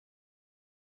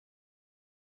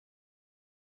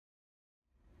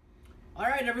All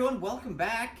right, everyone, welcome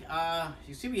back.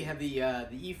 You see we have the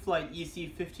E-Flite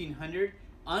EC-1500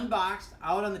 unboxed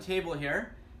out on the table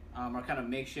here, our kind of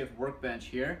makeshift workbench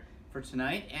here for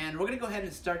tonight, and we're going to go ahead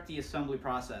and start the assembly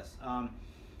process. As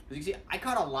you can see, I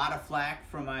caught a lot of flack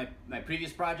from my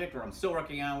previous project, or I'm still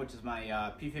working on, which is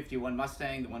my P51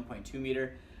 Mustang, the 1.2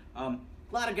 meter. A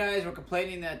lot of guys were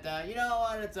complaining that, you know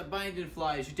what, it's a bind and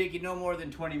fly. It should take you no more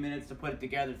than 20 minutes to put it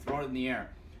together, throw it in the air.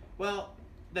 Well,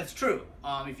 that's true.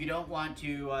 If you don't want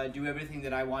to do everything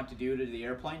that I want to do to the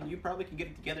airplane, you probably can get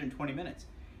it together in 20 minutes.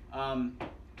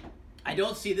 I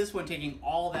don't see this one taking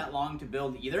all that long to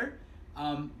build either.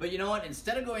 But you know what?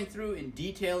 Instead of going through and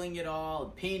detailing it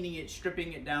all, painting it,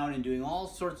 stripping it down, and doing all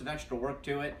sorts of extra work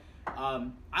to it, I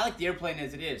like the airplane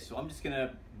as it is, so I'm just going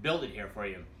to build it here for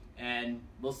you. And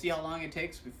we'll see how long it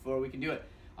takes before we can do it.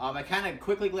 I kind of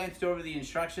quickly glanced over the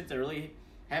instructions. I really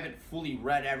haven't fully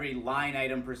read every line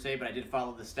item per se, but I did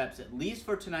follow the steps at least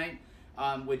for tonight,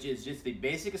 which is just the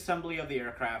basic assembly of the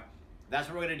aircraft. That's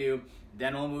what we're going to do.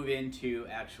 Then we'll move into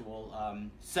actual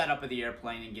setup of the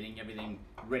airplane and getting everything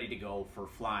ready to go for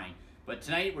flying. But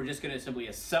tonight we're just going to simply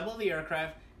assemble the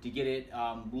aircraft to get it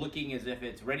looking as if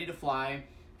it's ready to fly,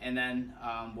 and then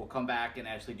we'll come back and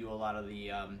actually do a lot of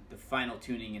the final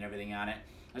tuning and everything on it.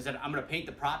 As I said, I'm going to paint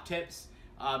the prop tips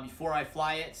before I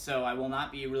fly it, so I will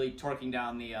not be really torquing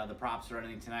down the props or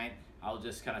anything tonight. I'll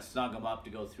just kind of snug them up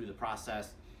to go through the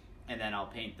process, and then I'll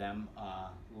paint them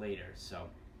later. So,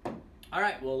 all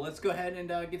right, well, let's go ahead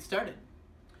and get started.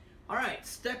 All right,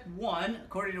 step one,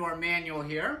 according to our manual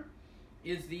here,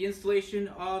 is the installation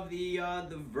of the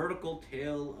vertical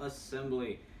tail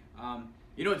assembly.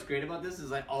 You know what's great about this is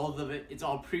like all of it, it's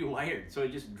all pre-wired, so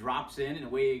it just drops in and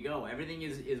away you go. Everything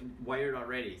is wired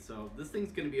already, so this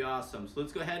thing's going to be awesome. So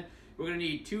let's go ahead. We're going to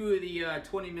need two of the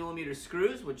 20mm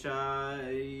screws, which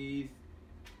I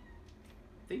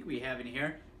think we have in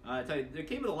here. They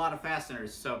came with a lot of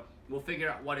fasteners, so we'll figure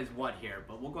out what is what here.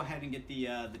 But we'll go ahead and get the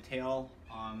tail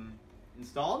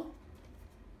installed.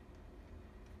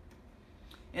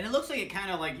 And it looks like it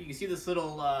kind of like, you can see this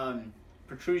little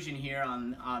protrusion here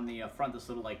on the front, this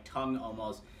little like tongue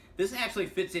almost. This actually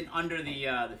fits in under the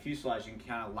fuselage and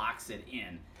kind of locks it in.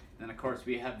 And then of course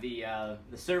we have the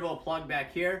servo plug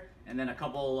back here, and then a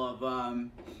couple of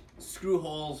screw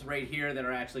holes right here that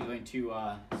are actually going to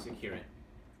secure it.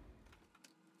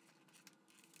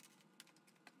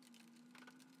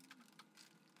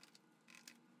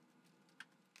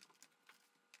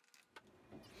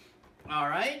 All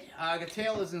right, the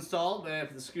tail is installed, but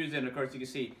if the screws in, of course, you can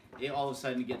see it all of a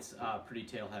sudden gets pretty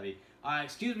tail heavy.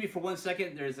 Excuse me for 1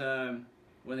 second. There's one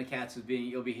of the cats is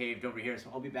being ill-behaved over here, so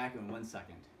I'll be back in 1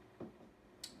 second.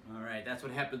 All right, that's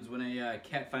what happens when a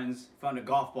cat found a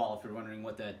golf ball. If you're wondering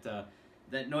what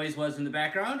that noise was in the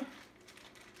background.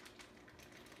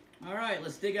 All right,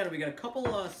 let's dig out it. We got a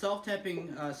couple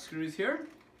self-tapping screws here.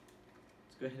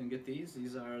 Let's go ahead and get these.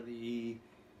 These are the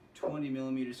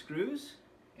 20mm screws.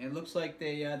 And it looks like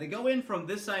they go in from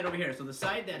this side over here. So the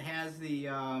side that has the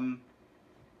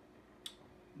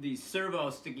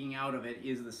servo sticking out of it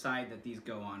is the side that these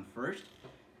go on first.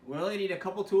 We only need a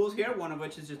couple tools here, one of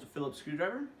which is just a Phillips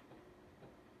screwdriver.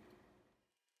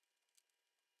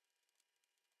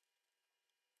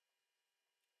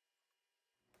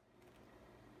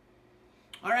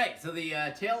 All right, so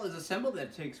the tail is assembled.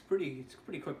 That takes it's a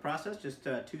pretty quick process, just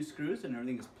 2 screws and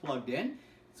everything is plugged in.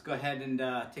 Let's go ahead and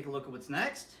take a look at what's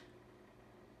next.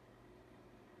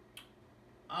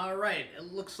 All right,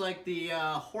 it looks like the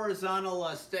horizontal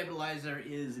stabilizer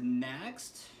is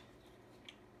next.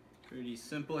 Pretty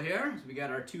simple here. So we got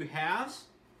our 2 halves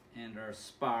and our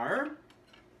spar.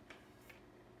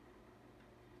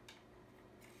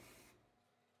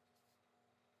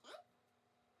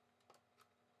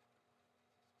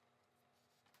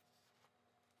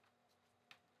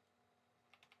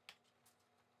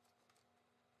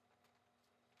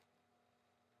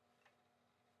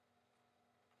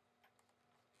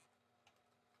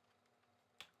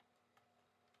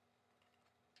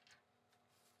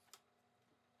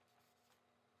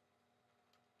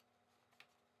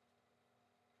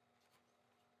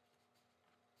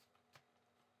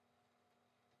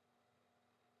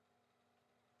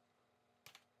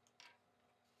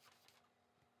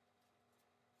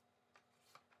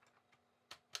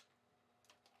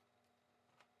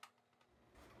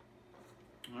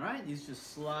 All right, these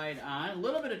just slide on. A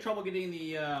little bit of trouble getting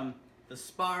the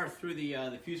spar through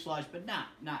the fuselage, but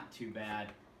not too bad.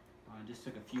 Just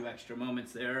took a few extra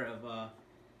moments there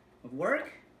of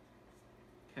work.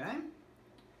 Okay.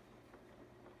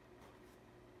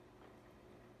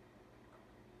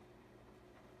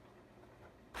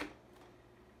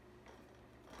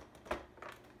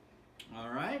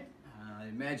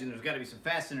 imagine there's got to be some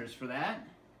fasteners for that.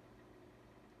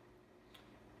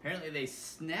 Apparently they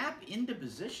snap into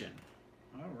position.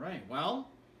 All right, well,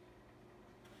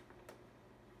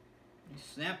 they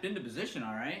snapped into position,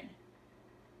 all right.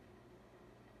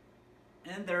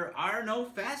 And there are no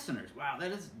fasteners. Wow,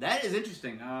 that is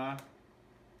interesting.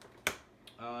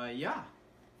 Yeah.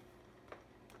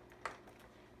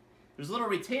 There's little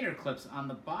retainer clips on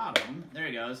the bottom. There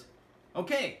he goes.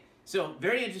 Okay, so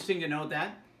very interesting to note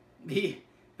that the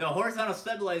horizontal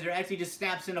stabilizer actually just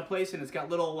snaps into place, and it's got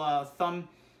little thumb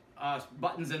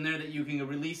buttons in there that you can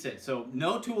release it. So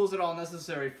no tools at all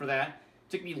necessary for that.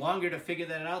 Took me longer to figure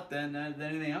that out than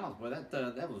anything else. Boy,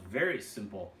 that was very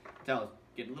simple.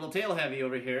 Getting a little tail heavy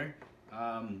over here.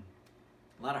 A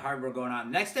lot of hard work going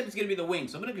on. Next step is going to be the wing.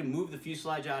 So I'm going to move the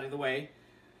fuselage out of the way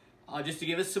just to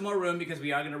give us some more room, because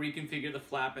we are going to reconfigure the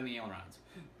flap and the ailerons.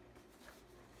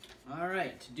 All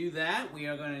right, to do that, we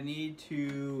are going to need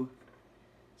to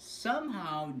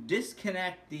somehow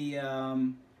disconnect the,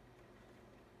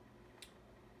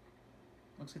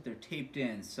 looks like they're taped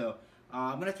in. So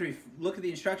I'm going to have to look at the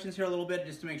instructions here a little bit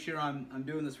just to make sure I'm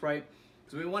doing this right.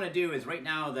 So what we want to do is, right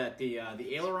now that the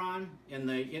aileron and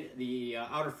the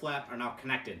outer flap are now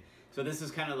connected. So this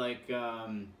is kind of like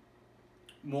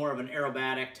more of an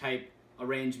aerobatic type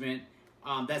arrangement.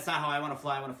 That's not how I want to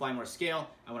fly. I want to fly more scale.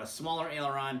 I want a smaller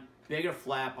aileron, bigger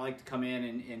flap. I like to come in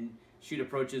and shoot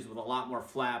approaches with a lot more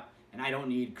flap, and I don't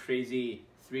need crazy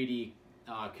 3D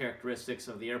characteristics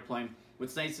of the airplane.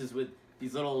 What's nice is with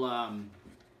these little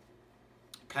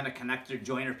kind of connector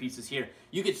joiner pieces here,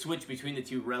 you could switch between the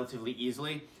two relatively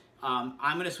easily. I'm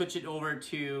going to switch it over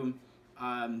to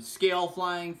scale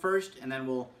flying first, and then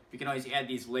we can always add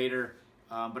these later.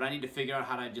 But I need to figure out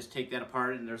how to just take that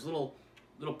apart, and there's little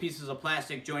pieces of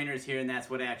plastic joiners here, and that's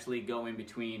what actually go in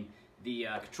between the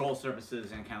control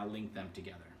surfaces and kind of link them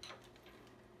together.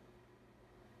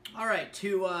 All right,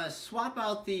 to swap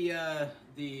out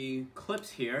the clips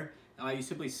here,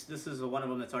 this is one of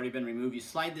them that's already been removed. You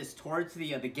slide this towards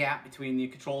the gap between the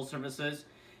control surfaces,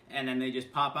 and then they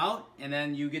just pop out, and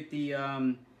then you get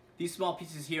these small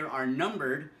pieces here are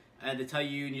numbered to tell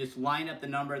you just line up the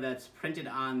number that's printed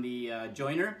on the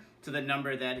joiner to the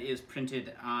number that is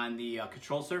printed on the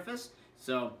control surface.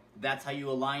 So that's how you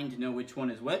align to know which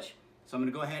one is which. So I'm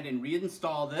going to go ahead and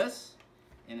reinstall this,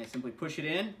 and I simply push it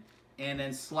in and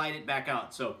then slide it back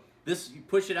out. So this, you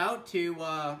push it out to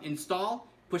install,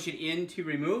 push it in to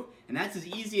remove, and that's as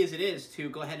easy as it is to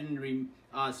go ahead and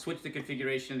switch the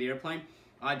configuration of the airplane.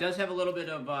 It does have a little bit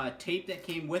of tape that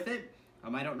came with it.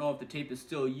 I don't know if the tape is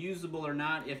still usable or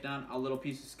not. If not, a little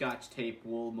piece of Scotch tape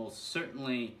will most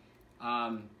certainly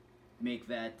make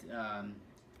that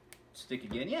stick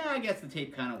again. Yeah, I guess the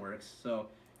tape kind of works. So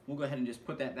we'll go ahead and just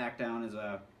put that back down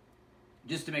as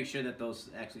just to make sure that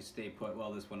those actually stay put.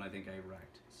 Well, this one I think I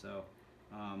wrecked. So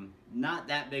not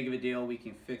that big of a deal. We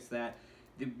can fix that.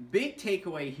 The big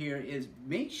takeaway here is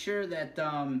make sure that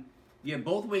you have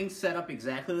both wings set up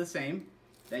exactly the same.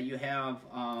 That you have,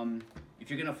 if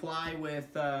you're going to fly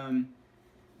with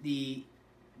the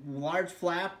large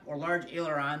flap or large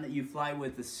aileron, that you fly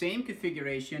with the same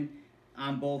configuration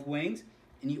on both wings.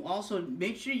 And you also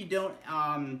make sure you don't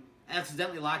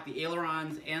accidentally lock the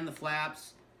ailerons and the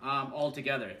flaps all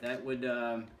together. That would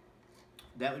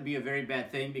be a very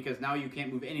bad thing, because now you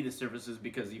can't move any of the surfaces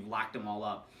because you've locked them all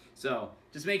up. So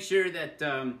just make sure that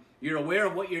you're aware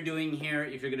of what you're doing here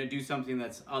if you're going to do something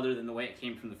that's other than the way it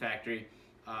came from the factory.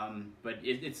 But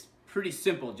it's pretty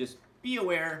simple. Just be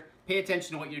aware, pay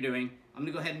attention to what you're doing. I'm going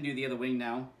to go ahead and do the other wing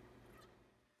now.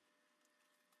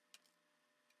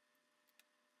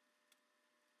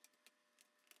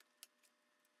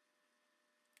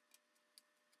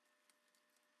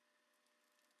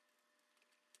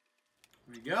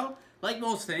 There we go. Like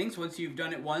most things, once you've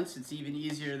done it once, it's even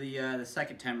easier the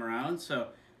second time around. So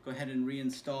go ahead and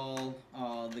reinstall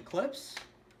the clips.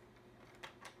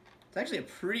 It's actually a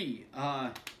pretty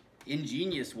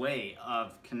ingenious way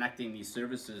of connecting these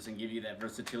surfaces and give you that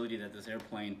versatility that this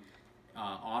airplane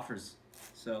offers.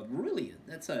 So really,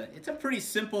 it's a pretty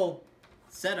simple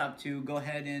setup to go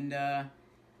ahead and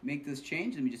make this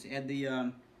change. Let me just add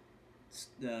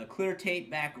the clear tape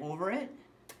back over it.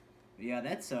 But yeah,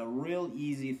 that's a real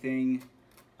easy thing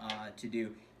to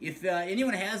do. If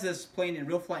anyone has this plane in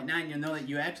Real Flight 9, you'll know that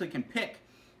you actually can pick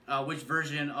which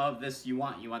version of this you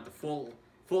want. You want the full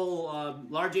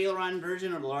large aileron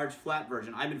version or the large flap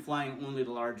version. I've been flying only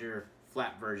the larger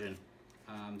flap version.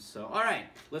 So, all right,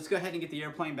 let's go ahead and get the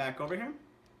airplane back over here.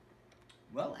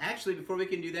 Well, actually, before we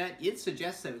can do that, it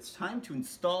suggests that it's time to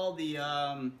install the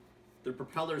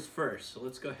propellers first. So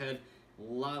let's go ahead.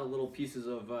 A lot of little pieces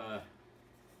of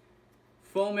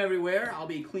Foam everywhere. I'll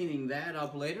be cleaning that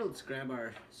up later. Let's grab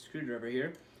our screwdriver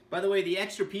here. By the way, the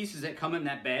extra pieces that come in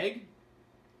that bag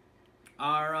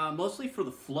are mostly for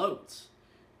the floats.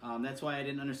 That's why I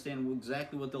didn't understand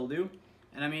exactly what they'll do.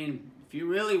 And I mean, if you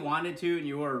really wanted to and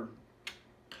you were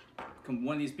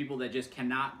one of these people that just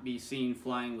cannot be seen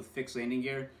flying with fixed landing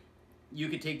gear, you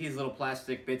could take these little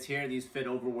plastic bits here. These fit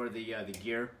over where the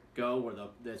gear go,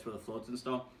 that's where the floats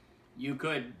install. You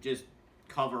could just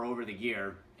cover over the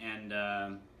gear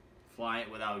and fly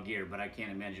it without gear, but I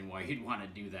can't imagine why you'd want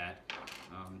to do that.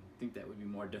 I think that would be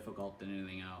more difficult than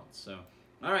anything else. So,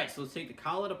 all right, so let's take the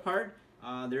collet apart.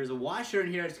 There's a washer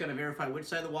in here. I just got to verify which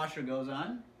side the washer goes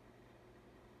on.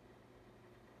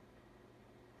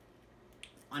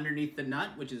 Underneath the nut,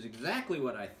 which is exactly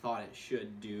what I thought it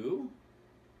should do.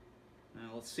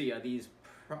 Now let's see, are these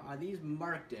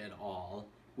marked at all?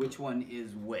 Which one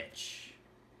is which?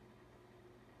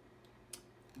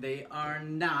 They are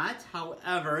not.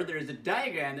 However, there's a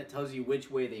diagram that tells you which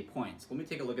way they point. So let me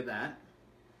take a look at that.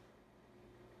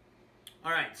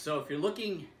 All right, so if you're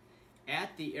looking at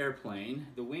the airplane,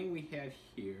 the wing we have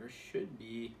here should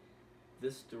be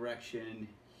this direction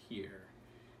here.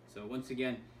 So once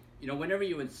again, you know, whenever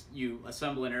you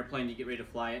assemble an airplane, you get ready to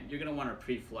fly it, you're going to want to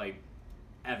pre-flight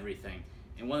everything.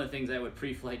 And one of the things I would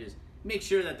pre-flight is make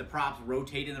sure that the props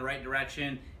rotate in the right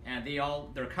direction, and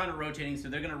they're kind of rotating, so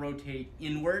they're going to rotate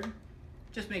inward.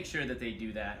 Just make sure that they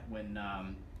do that when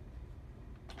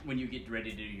you get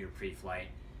ready to do your pre-flight.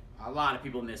 A lot of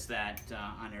people miss that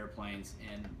on airplanes,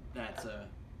 and that's a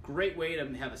great way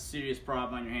to have a serious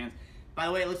problem on your hands. By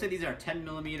the way, it looks like these are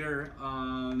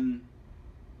 10mm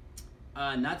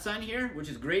nuts on here, which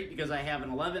is great because I have an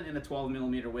 11 and a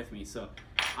 12mm with me, so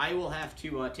I will have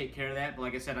to take care of that. But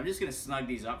like I said, I'm just going to snug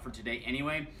these up for today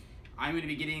anyway. I'm going to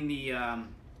be getting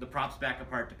the props back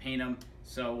apart to paint them,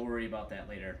 so we'll worry about that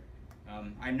later.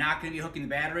 I'm not going to be hooking the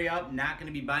battery up, not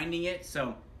going to be binding it,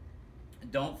 so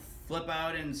don't flip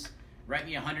out and write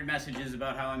me 100 messages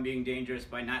about how I'm being dangerous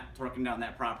by not torquing down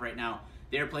that prop right now.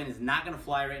 The airplane is not going to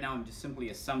fly right now. I'm just simply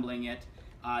assembling it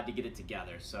to get it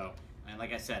together. So, and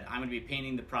like I said, I'm going to be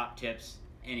painting the prop tips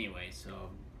anyway. So,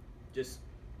 just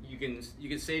you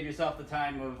can save yourself the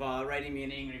time of writing me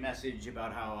an angry message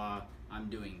about how I'm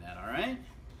doing that. All right.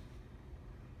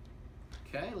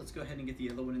 Okay, let's go ahead and get the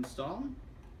other one installed.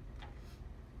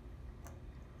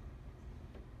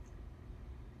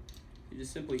 You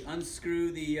just simply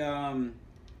unscrew the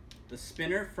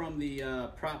spinner from the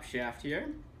prop shaft here.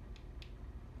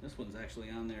 This one's actually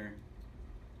on there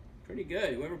pretty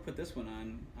good. Whoever put this one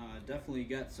on definitely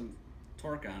got some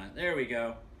torque on it. There we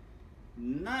go.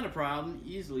 Not a problem.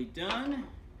 Easily done.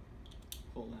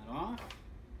 Pull that off.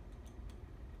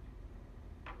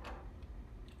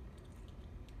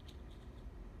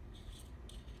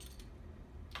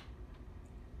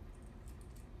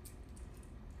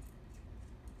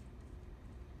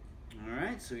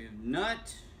 Alright, so we have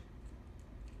nut,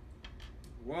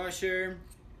 washer,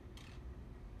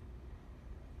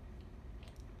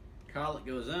 collet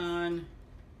goes on.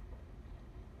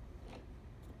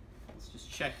 Let's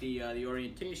just check the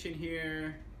orientation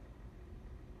here.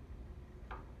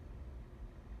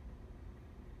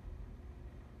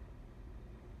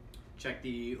 Check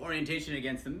the orientation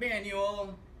against the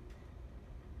manual.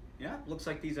 Yeah, looks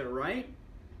like these are right.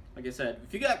 Like I said,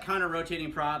 if you got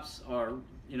counter-rotating props or,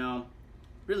 you know,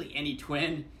 really any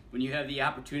twin, when you have the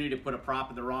opportunity to put a prop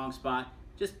in the wrong spot,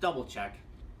 just double check.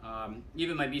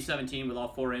 Even my B-17 with all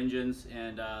 4 engines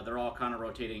and they're all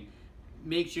counter-rotating,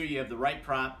 make sure you have the right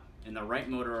prop and the right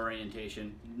motor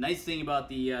orientation. Nice thing about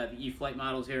the E-Flite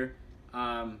models here,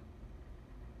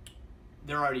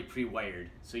 they're already pre-wired,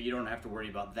 so you don't have to worry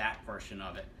about that portion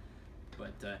of it.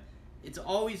 But it's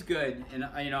always good, and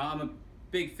you know, I'm a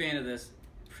big fan of this.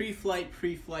 Pre-flight,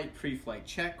 pre-flight, pre-flight.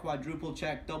 Check, quadruple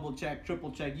check, double check,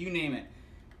 triple check, you name it.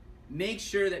 Make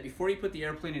sure that before you put the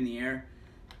airplane in the air,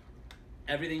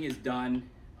 everything is done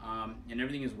and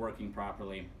everything is working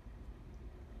properly.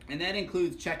 And that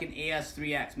includes checking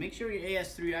AS3X. Make sure your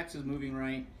AS3X is moving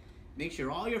right. Make sure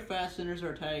all your fasteners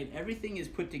are tight. Everything is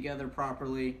put together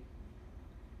properly.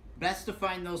 Best to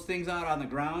find those things out on the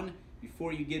ground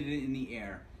before you get it in the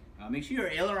air. Make sure your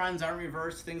ailerons aren't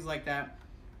reversed, things like that.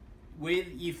 With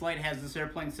E-Flite has this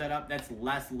airplane set up, that's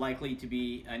less likely to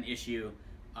be an issue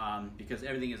because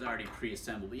everything is already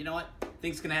pre-assembled. But you know what?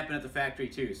 Things can happen at the factory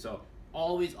too. So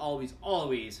always, always,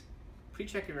 always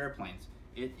pre-check your airplanes.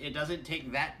 It doesn't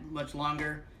take that much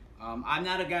longer. I'm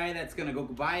not a guy that's gonna go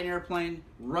buy an airplane,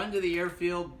 run to the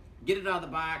airfield, get it out of the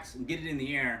box, and get it in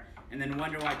the air, and then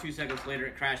wonder why 2 seconds later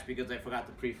it crashed because I forgot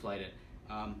to pre-flight it.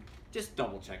 Just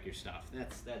double check your stuff.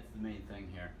 That's the main thing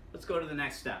here. Let's go to the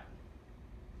next step.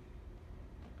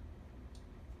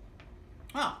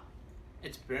 Huh.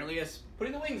 It's apparently us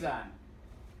putting the wings on.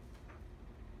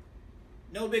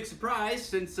 No big surprise,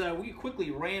 since we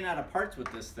quickly ran out of parts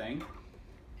with this thing.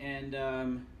 And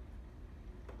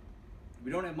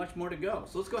we don't have much more to go.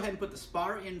 So let's go ahead and put the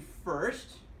spar in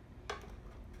first.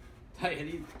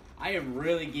 I am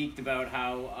really geeked about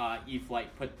how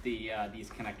E-Flite put these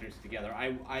connectors together.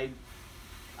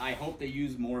 I hope they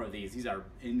use more of these. These are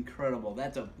incredible.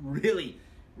 That's a really,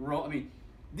 I mean,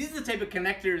 these are the type of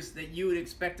connectors that you would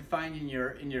expect to find in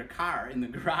your car, in the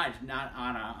garage, not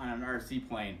on an RC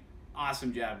plane.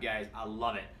 Awesome job, guys. I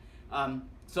love it.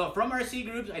 So from RC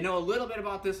groups, I know a little bit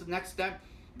about this next step.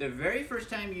 The very first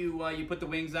time you put the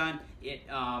wings on,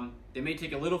 they may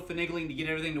take a little finagling to get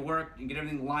everything to work and get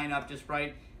everything to line up just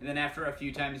right. And then after a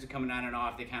few times of coming on and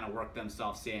off, they kind of work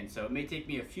themselves in. So it may take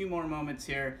me a few more moments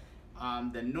here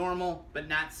than normal, but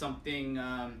not something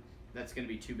that's going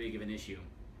to be too big of an issue.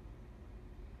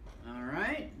 All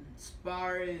right,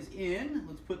 spar is in.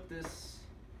 Let's put this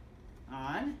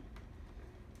on.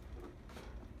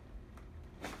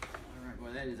 All right,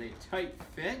 boy, that is a tight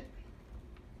fit.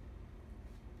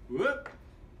 Whoop!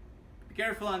 Be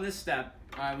careful on this step.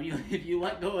 If you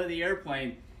let go of the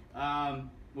airplane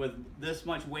with this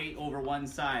much weight over one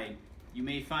side, you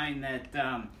may find that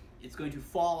it's going to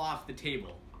fall off the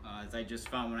table, as I just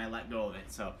found when I let go of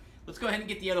it. So let's go ahead and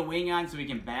get the other wing on so we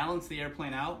can balance the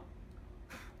airplane out.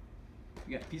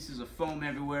 We got pieces of foam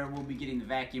everywhere. We'll be getting the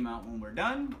vacuum out when we're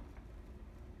done.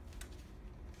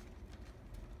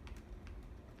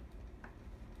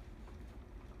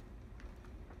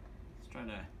 Let's try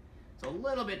to. It's a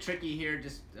little bit tricky here.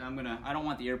 Just I don't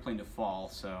want the airplane to fall.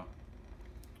 So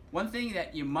one thing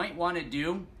that you might want to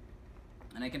do,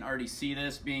 and I can already see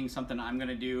this being something I'm going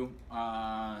to do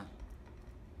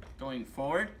going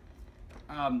forward.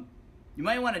 You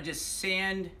might want to just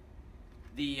sand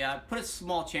put a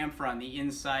small chamfer on the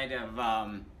inside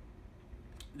of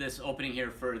this opening here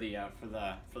for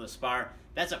the spar.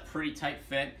 That's a pretty tight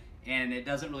fit, and it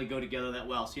doesn't really go together that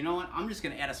well. So you know what? I'm just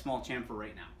going to add a small chamfer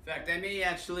right now. In fact, I may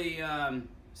actually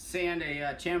sand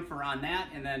a chamfer on that,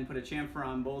 and then put a chamfer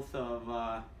on both of.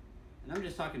 And I'm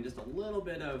just talking just a little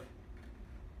bit of.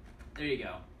 There you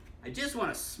go. I just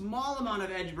want a small amount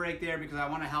of edge break there because I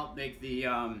want to help make the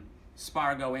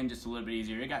spar go in just a little bit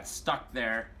easier. It got stuck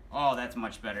there. Oh, that's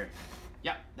much better.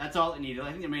 Yep, that's all it needed.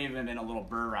 I think there may have been a little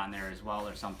burr on there as well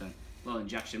or something. A little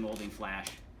injection molding flash.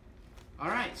 All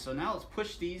right, so now let's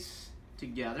push these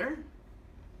together.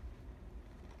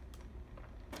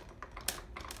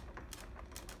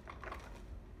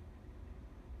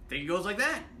 There it goes like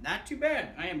that. Not too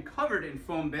bad. I am covered in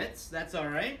foam bits. That's all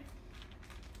right.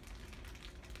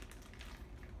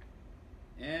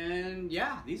 And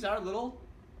yeah, these are little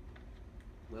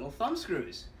thumb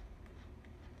screws.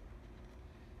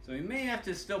 So we may have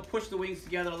to still push the wings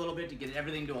together a little bit to get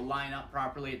everything to align up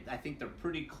properly. I think they're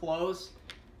pretty close.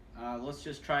 Let's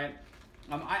just try it.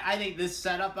 I think this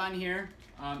setup on here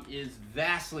is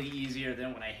vastly easier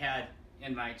than what I had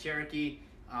in my Cherokee,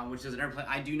 which is an airplane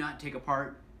I do not take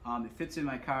apart. It fits in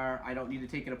my car. I don't need to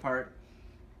take it apart.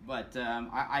 But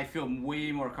I feel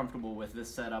way more comfortable with this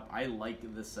setup. I like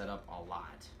this setup a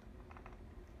lot.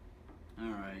 All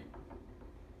right.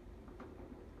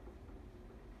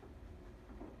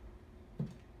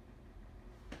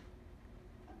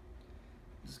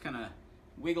 Just kind of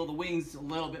wiggle the wings a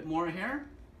little bit more here.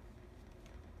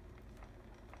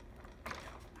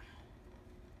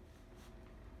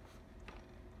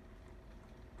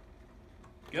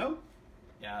 Go.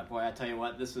 Yeah, boy, I tell you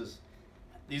what,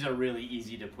 these are really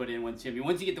easy to put in once you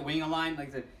get the wing aligned.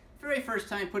 Like the very first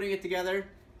time putting it together,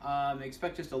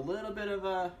 expect just a little bit of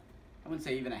a, I wouldn't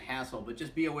say even a hassle, but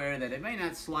just be aware that it may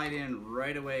not slide in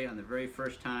right away on the very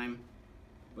first time,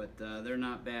 but they're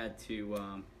not bad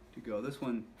to go. This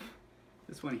one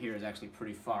here is actually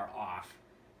pretty far off.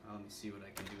 Let me see what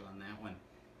I can do on that one.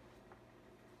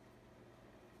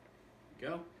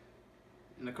 Go.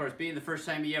 And of course, being the first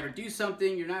time you ever do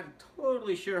something, you're not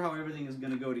totally sure how everything is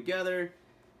going to go together.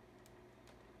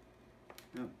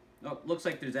 Oh, looks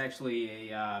like there's actually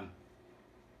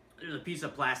there's a piece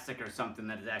of plastic or something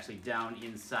that is actually down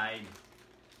inside.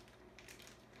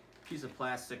 Piece of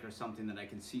plastic or something that I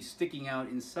can see sticking out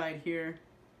inside here.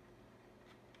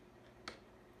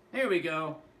 There we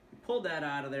go. We pulled that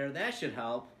out of there. That should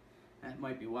help. That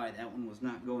might be why that one was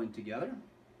not going together.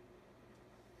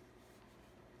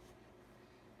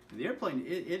 The airplane,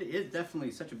 it is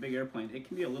definitely such a big airplane. It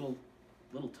can be a little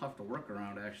tough to work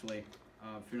around, actually,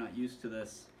 if you're not used to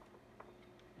this.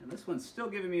 And this one's still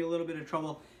giving me a little bit of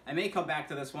trouble. I may come back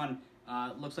to this one.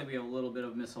 It looks like we have a little bit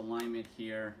of misalignment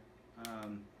here.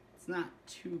 It's not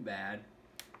too bad.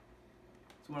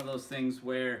 It's one of those things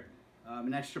where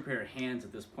an extra pair of hands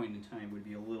at this point in time would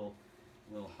be a little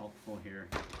helpful here.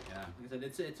 Yeah, like I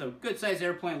said, it's a good sized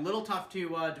airplane. A little tough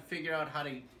to figure out how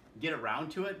to get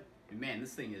around to it. And man,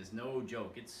 this thing is no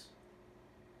joke. It's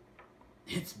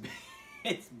big.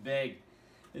 It's big.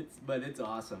 But it's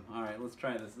awesome. All right, let's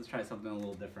try this. Let's try something a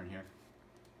little different here.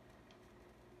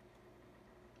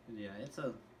 Yeah, it's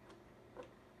a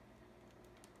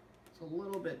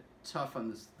little bit tough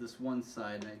on this one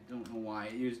side, and I don't know why.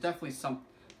 There's definitely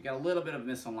you got a little bit of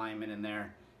misalignment in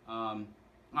there. All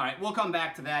right, we'll come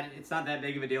back to that. It's not that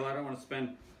big of a deal. I don't want to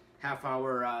spend half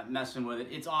hour messing with it.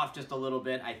 It's off just a little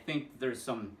bit. I think there's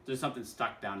something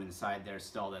stuck down inside there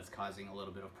still that's causing a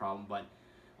little bit of problem. But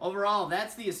overall,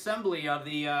 that's the assembly of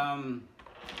the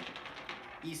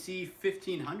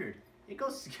EC-1500. It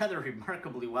goes together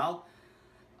remarkably well.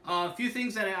 A few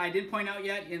things that I did point out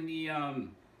yet in the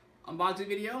unboxing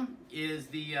video is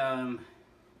the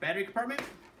battery compartment.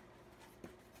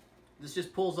 This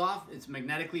just pulls off. It's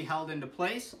magnetically held into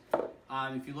place.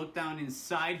 If you look down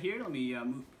inside here, let me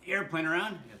move the airplane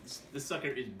around. Yeah, this sucker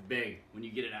is big when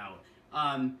you get it out.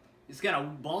 It's got a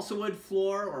balsa wood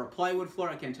floor or a plywood floor,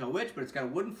 I can't tell which, but it's got a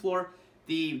wooden floor.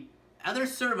 The other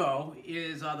servo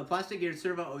is, the plastic geared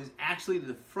servo is actually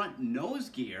the front nose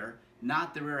gear,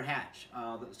 not the rear hatch.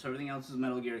 So everything else is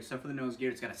metal gear except for the nose gear.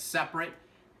 It's got a separate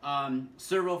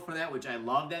servo for that, which I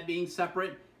love that being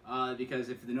separate, because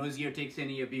if the nose gear takes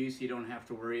any abuse, you don't have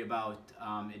to worry about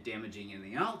it damaging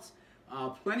anything else.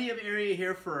 Plenty of area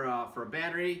here for a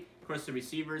battery. Of course, the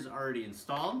receiver is already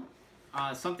installed.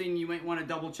 Something you might want to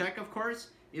double check, of course,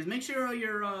 is make sure all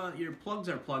your plugs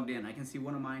are plugged in. I can see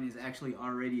one of mine is actually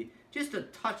already just a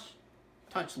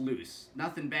touch loose.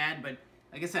 Nothing bad, but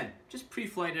like I said, just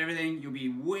pre-flight everything. You'll be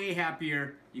way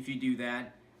happier if you do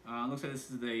that. Looks like this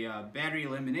is the battery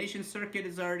elimination circuit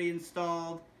is already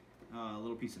installed. A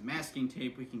little piece of masking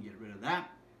tape, we can get rid of that.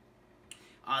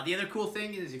 The other cool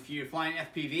thing is if you're flying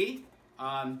FPV,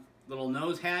 little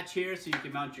nose hatch here so you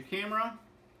can mount your camera.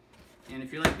 And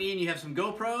if you're like me and you have some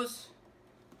GoPros,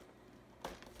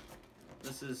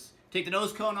 take the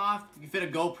nose cone off. You can fit a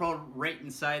GoPro right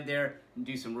inside there and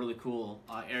do some really cool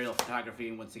aerial photography.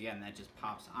 And once again, that just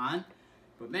pops on.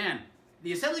 But man,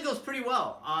 the assembly goes pretty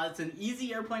well. It's an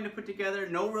easy airplane to put together.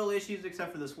 No real issues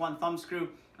except for this one thumb screw.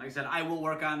 Like I said, I will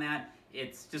work on that.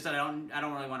 It's just that I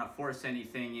don't really want to force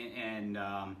anything, and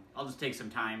I'll just take some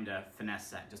time to finesse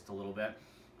that just a little bit.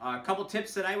 A couple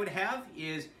tips that I would have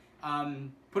is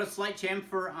put a slight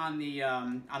chamfer on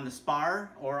the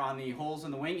spar or on the holes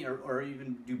in the wing, or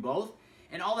even do both.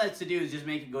 And all that's to do is just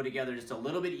make it go together just a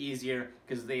little bit easier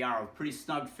because they are a pretty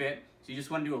snug fit. So you just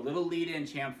want to do a little lead-in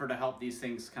chamfer to help these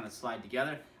things kind of slide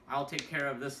together. I'll take care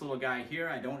of this little guy here.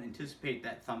 I don't anticipate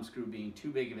that thumb screw being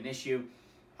too big of an issue.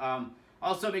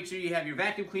 Also, make sure you have your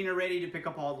vacuum cleaner ready to pick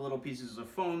up all the little pieces of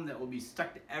foam that will be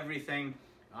stuck to everything.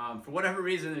 For whatever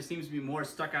reason, there seems to be more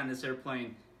stuck on this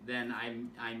airplane than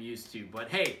I'm used to. But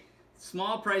hey,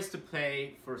 small price to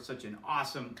pay for such an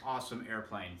awesome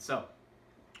airplane. So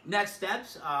next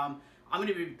steps, I'm going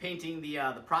to be painting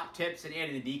the prop tips and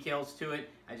adding the decals to it.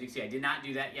 As you can see, I did not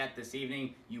do that yet this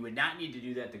evening. You would not need to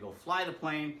do that to go fly the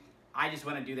plane. I just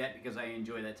want to do that because I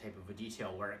enjoy that type of a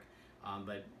detail work.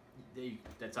 But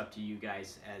that's up to you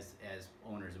guys as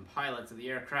owners and pilots of the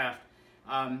aircraft.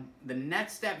 The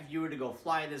next step, if you were to go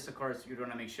fly this, of course, you'd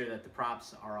want to make sure that the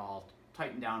props are all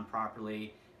tightened down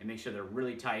properly and make sure they're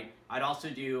really tight. I'd also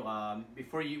do,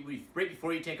 right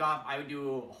before you take off, I would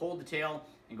do hold the tail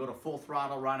and go to full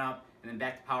throttle run up, and then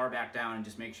back to power back down, and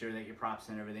just make sure that your props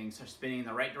and everything are spinning in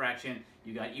the right direction.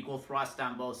 You got equal thrust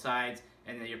on both sides,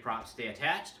 and then your props stay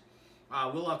attached.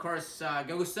 We'll, of course,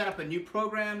 go set up a new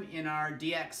program in our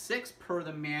DX6 per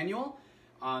the manual.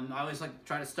 I always like to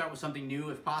try to start with something new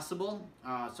if possible,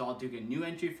 so I'll do a new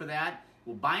entry for that.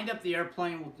 We'll bind up the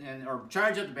airplane, or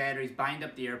charge up the batteries, bind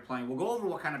up the airplane. We'll go over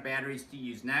what kind of batteries to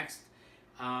use next,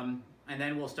 and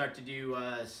then we'll start to do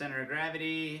center of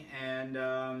gravity and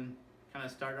kind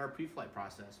of start our pre-flight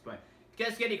process. But if you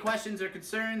guys get any questions or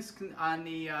concerns on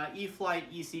the E-Flite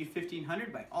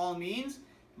EC-1500, by all means,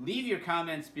 leave your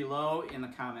comments below in the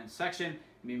comments section.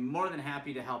 I'd be more than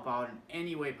happy to help out in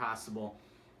any way possible.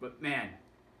 But man,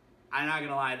 I'm not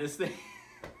gonna lie, this thing,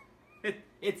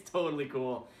 it's totally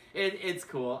cool. It's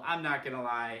cool, I'm not gonna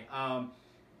lie.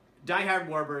 Die-hard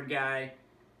warbird guy,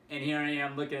 and here I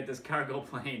am looking at this cargo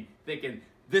plane thinking,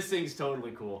 this thing's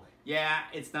totally cool. Yeah,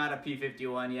 it's not a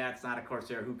P-51, yeah, it's not a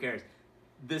Corsair, who cares?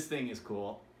 This thing is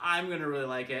cool. I'm gonna really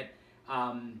like it.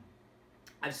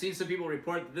 I've seen some people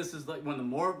report that this is like one of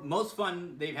the most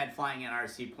fun they've had flying an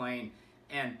RC plane,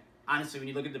 and honestly, when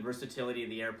you look at the versatility of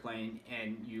the airplane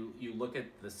and you look at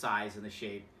the size and the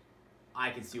shape,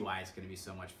 I can see why it's going to be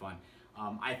so much fun.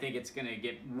 I think it's going to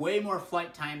get way more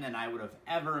flight time than I would have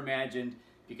ever imagined,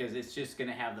 because it's just going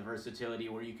to have the versatility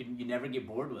where you never get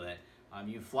bored with it.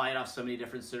 You can fly it off so many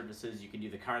different surfaces. You can do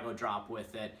the cargo drop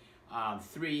with it,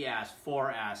 3S,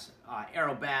 4S,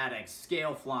 aerobatic,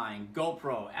 scale flying,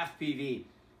 GoPro, FPV.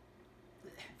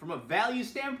 From a value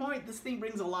standpoint, this thing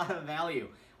brings a lot of value.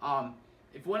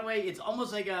 If one way, it's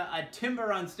almost like a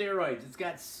timber on steroids. It's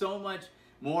got so much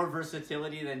more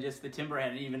versatility than just the timber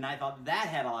head. And even I thought that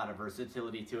had a lot of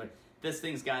versatility to it. This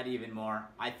thing's got even more.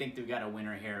 I think they've got a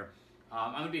winner here.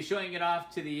 I'm going to be showing it off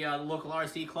to the local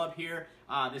RC club here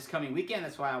this coming weekend.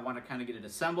 That's why I want to kind of get it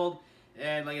assembled.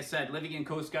 And like I said, living in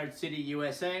Coast Guard City,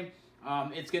 USA,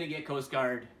 it's going to get Coast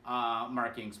Guard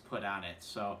markings put on it.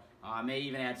 So I may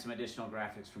even add some additional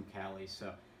graphics from Cali.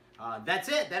 So that's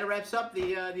it. That wraps up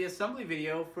the assembly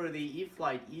video for the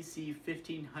E-Flite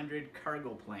EC-1500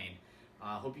 cargo plane.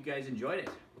 Hope you guys enjoyed it.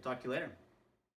 We'll talk to you later.